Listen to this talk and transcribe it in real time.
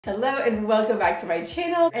Hello and welcome back to my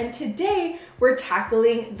channel, and today we're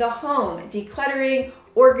tackling the home, decluttering,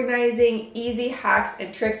 organizing, easy hacks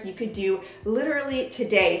and tricks you could do literally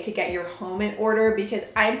today to get your home in order, because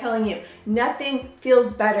I'm telling you, nothing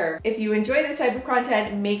feels better. If you enjoy this type of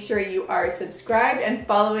content, make sure you are subscribed and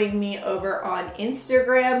following me over on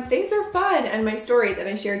Instagram. Things are fun and my stories, and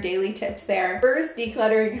I share daily tips there. First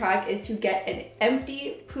decluttering hack is to get an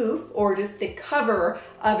empty poof or just the cover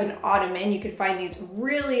of an ottoman. You can find these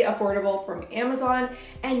really affordable from Amazon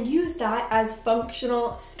and use that as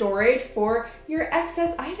functional storage for your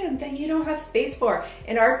excess items that you don't have space for.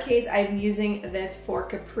 In our case, I'm using this for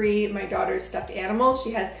Capri, my daughter's stuffed animal.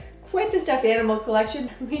 She has quite the stuffed animal collection.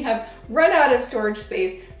 We have run out of storage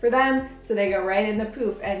space for them, so they go right in the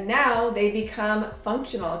poof. And now they become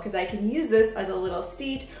functional because I can use this as a little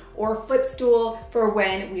seat or footstool for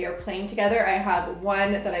when we are playing together. I have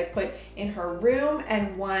one that I put in her room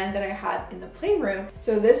and one that I have in the playroom.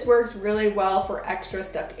 So this works really well for extra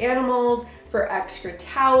stuffed animals, for extra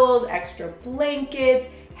towels, extra blankets,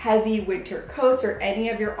 heavy winter coats, or any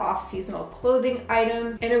of your off-seasonal clothing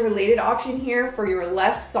items. And a related option here for your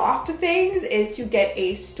less soft things is to get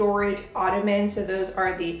a storage ottoman. So those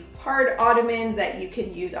are the hard ottomans that you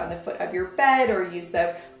can use on the foot of your bed or use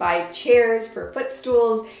them by chairs for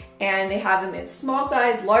footstools. And they have them in small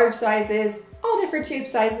size, large sizes, all different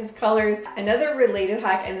shapes, sizes, colors. Another related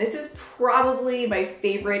hack, and this is probably my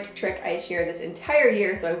favorite trick I share this entire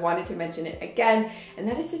year, so I wanted to mention it again, and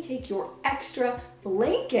that is to take your extra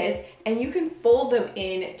blankets and you can fold them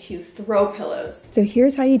into throw pillows. So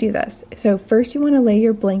here's how you do this. So first you want to lay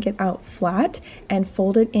your blanket out flat and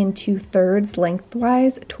fold it into thirds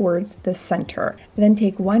lengthwise towards the center. Then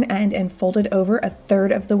take one end and fold it over a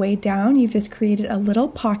third of the way down. You've just created a little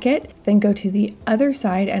pocket. Then go to the other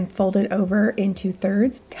side and fold it over into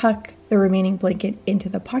thirds. Tuck the remaining blanket into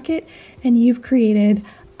the pocket and you've created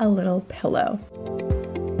a little pillow.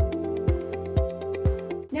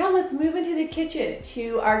 Now let's move into the kitchen,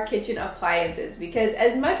 to our kitchen appliances, because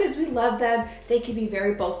as much as we love them, they can be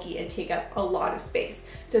very bulky and take up a lot of space.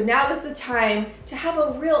 So now is the time to have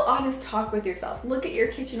a real honest talk with yourself. Look at your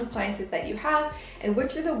kitchen appliances that you have and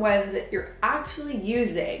which are the ones that you're actually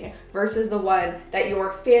using versus the one that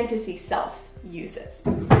your fantasy self uses.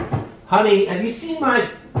 Honey, have you seen my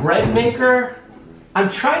bread maker? I'm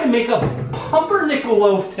trying to make a pumpernickel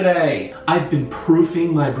loaf today. I've been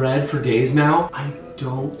proofing my bread for days now. I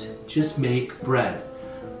don't just make bread.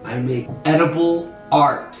 I make edible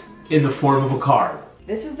art in the form of a card.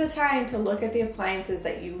 This is the time to look at the appliances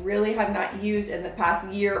that you really have not used in the past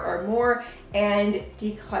year or more and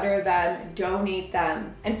declutter them, donate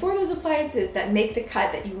them. And for those appliances that make the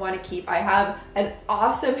cut that you want to keep, I have an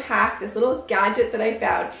awesome hack, this little gadget that I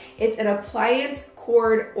found. It's an appliance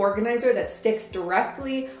cord organizer that sticks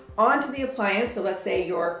directly onto the appliance. So let's say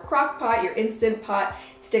your crock pot, your Instant Pot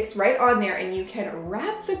sticks right on there, and you can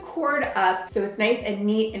wrap the cord up so it's nice and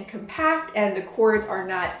neat and compact and the cords are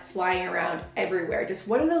not flying around everywhere. Just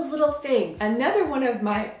one of those little things. Another one of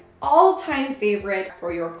my all-time favorites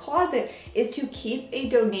for your closet is to keep a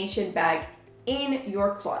donation bag in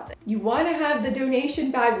your closet. You want to have the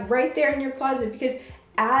donation bag right there in your closet, because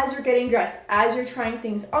as you're getting dressed, as you're trying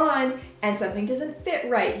things on and something doesn't fit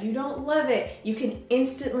right, you don't love it, you can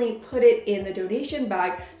instantly put it in the donation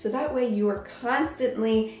bag, so that way you are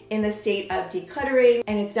constantly in the state of decluttering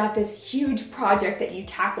and it's not this huge project that you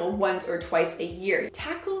tackle once or twice a year.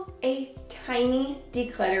 Tackle a tiny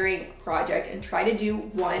decluttering project and try to do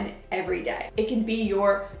one every day. It can be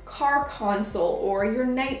your car console or your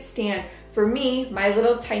nightstand. For me, my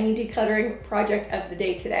little tiny decluttering project of the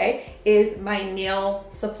day today is my nail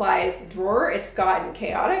supplies drawer. It's gotten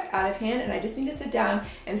chaotic, out of hand, and I just need to sit down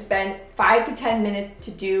and spend 5 to 10 minutes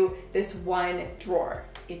to do this one drawer.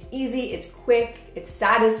 It's easy, it's quick, it's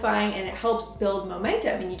satisfying, and it helps build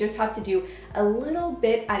momentum. And you just have to do a little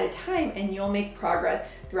bit at a time and you'll make progress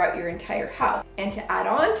throughout your entire house. And to add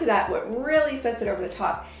on to that, what really sets it over the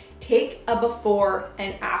top, take a before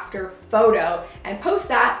and after photo and post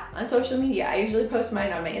that on social media. I usually post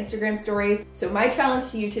mine on my Instagram stories. So my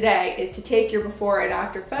challenge to you today is to take your before and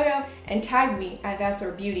after photo and tag me at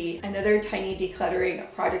Vassar Beauty. Another tiny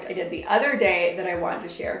decluttering project I did the other day that I wanted to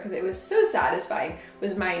share because it was so satisfying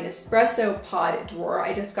was my Nespresso pod drawer.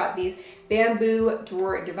 I just got these bamboo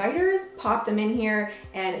drawer dividers, popped them in here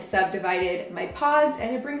and subdivided my pods,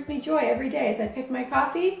 and it brings me joy every day as I pick my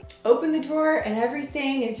coffee, open the drawer, and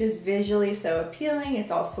everything is just visually so appealing.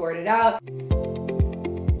 It's all sorted out.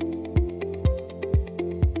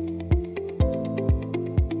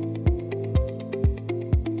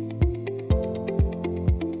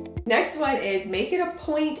 Next one is make it a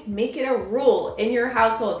point, make it a rule in your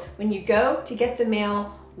household. When you go to get the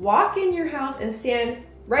mail, walk in your house and stand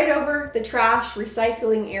right over the trash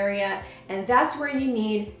recycling area, and that's where you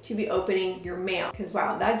need to be opening your mail. Because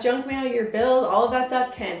wow, that junk mail, your bills, all of that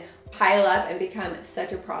stuff can pile up and become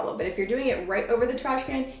such a problem. But if you're doing it right over the trash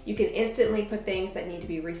can, you can instantly put things that need to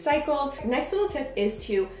be recycled. Next little tip is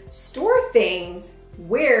to store things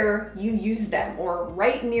where you use them, or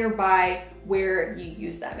right nearby where you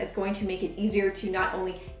use them. It's going to make it easier to not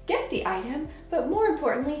only get the item, but more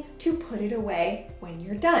importantly, to put it away when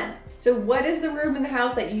you're done. So what is the room in the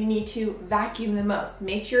house that you need to vacuum the most?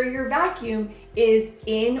 Make sure your vacuum is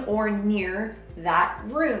in or near that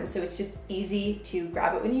room, so it's just easy to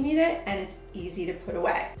grab it when you need it, and it's easy to put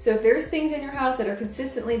away. So if there's things in your house that are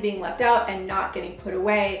consistently being left out and not getting put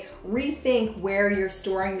away, rethink where you're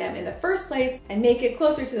storing them in the first place and make it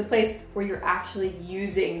closer to the place where you're actually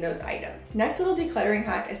using those items. Next little decluttering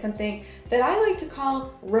hack is something that I like to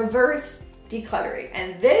call reverse decluttering.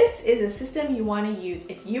 And this is a system you want to use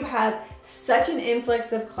if you have such an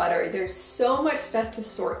influx of clutter. There's so much stuff to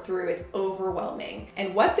sort through, it's overwhelming.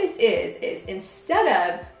 And what this is instead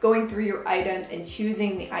of going through your items and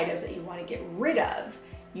choosing the items that you want to get rid of,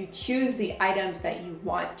 you choose the items that you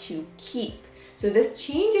want to keep. So this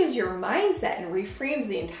changes your mindset and reframes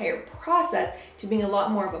the entire process to being a lot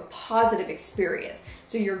more of a positive experience.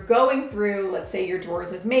 So you're going through, let's say, your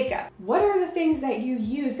drawers of makeup. What are the things that you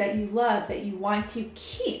use, that you love, that you want to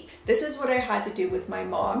keep? This is what I had to do with my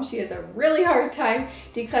mom. She has a really hard time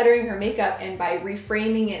decluttering her makeup, and by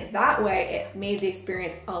reframing it that way, it made the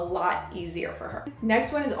experience a lot easier for her.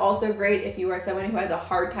 Next one is also great if you are someone who has a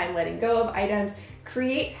hard time letting go of items.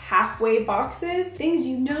 Create halfway boxes, things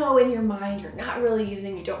you know in your mind you're not really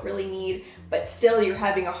using, you don't really need, but still you're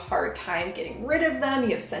having a hard time getting rid of them,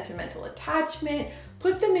 you have sentimental attachment.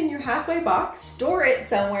 Put them in your halfway box, store it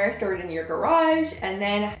somewhere, store it in your garage,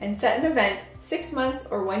 and set an event 6 months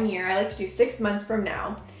or 1 year. I like to do 6 months from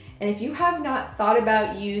now. And if you have not thought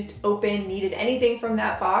about, used, opened, needed anything from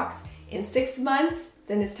that box in 6 months,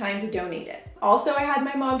 then it's time to donate it. Also, I had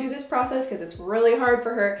my mom do this process because it's really hard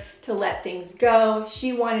for her to let things go.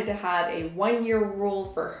 She wanted to have a 1-year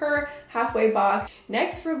rule for her halfway box.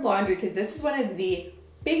 Next, for laundry, because this is one of the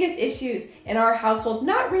biggest issues in our household,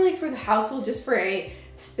 not really for the household, just for a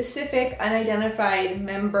specific unidentified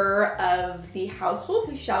member of the household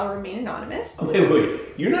who shall remain anonymous. Wait,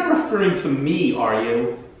 you're not referring to me, are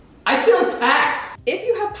you? I feel attacked. If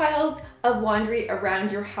you have piles of laundry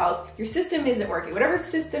around your house, your system isn't working. Whatever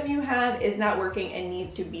system you have is not working and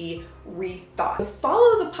needs to be rethought. So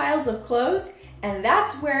follow the piles of clothes, and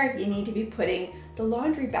that's where you need to be putting the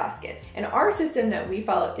laundry baskets. And our system that we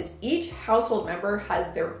follow is each household member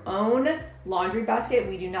has their own laundry basket.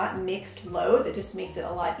 We do not mix loads. It just makes it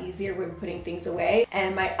a lot easier when putting things away.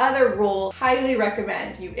 And my other rule, highly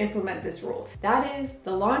recommend you implement this rule. That is,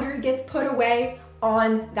 the laundry gets put away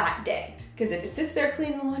on that day. Because if it sits there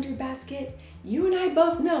clean in the laundry basket, you and I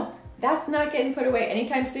both know that's not getting put away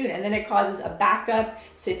anytime soon, and then it causes a backup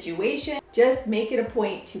situation. Just make it a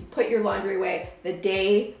point to put your laundry away the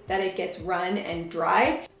day that it gets run and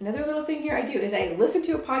dried. Another little thing here I do is I listen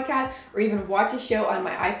to a podcast or even watch a show on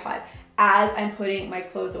my iPod as I'm putting my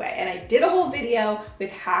clothes away. And I did a whole video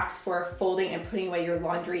with hacks for folding and putting away your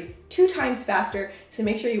laundry 2 times faster. So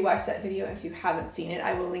make sure you watch that video if you haven't seen it.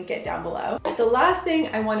 I will link it down below. The last thing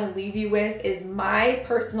I want to leave you with is my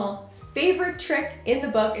personal favorite trick in the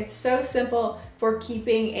book. It's so simple for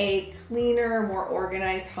keeping a cleaner, more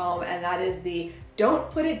organized home, and that is the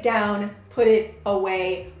don't put it down, put it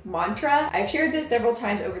away mantra. I've shared this several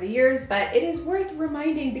times over the years, but it is worth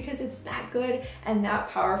reminding because it's that good and that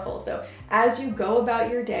powerful. So as you go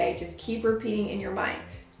about your day, just keep repeating in your mind,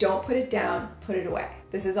 don't put it down, put it away.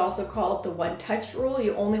 This is also called the one-touch rule.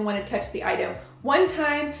 You only want to touch the item one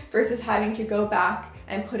time versus having to go back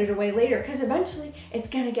and put it away later, because eventually it's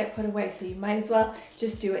gonna get put away, so you might as well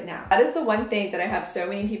just do it now. That is the one thing that I have so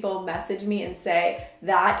many people message me and say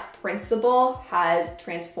that principle has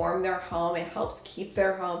transformed their home and helps keep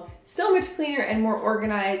their home so much cleaner and more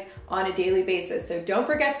organized on a daily basis. So don't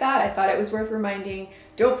forget that. I thought it was worth reminding.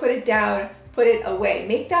 Don't put it down, put it away.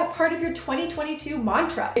 Make that part of your 2022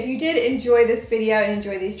 mantra. If you did enjoy this video and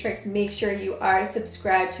enjoy these tricks, make sure you are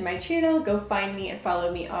subscribed to my channel. Go find me and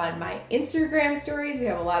follow me on my Instagram stories. We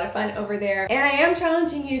have a lot of fun over there. And I am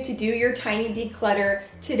challenging you to do your tiny declutter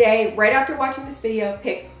today. Right after watching this video,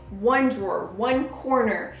 pick one drawer, one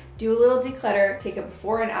corner, do a little declutter, take a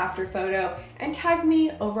before and after photo, and tag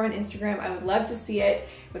me over on Instagram. I would love to see it.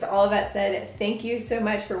 With all of that said, thank you so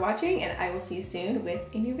much for watching, and I will see you soon with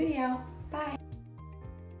a new video.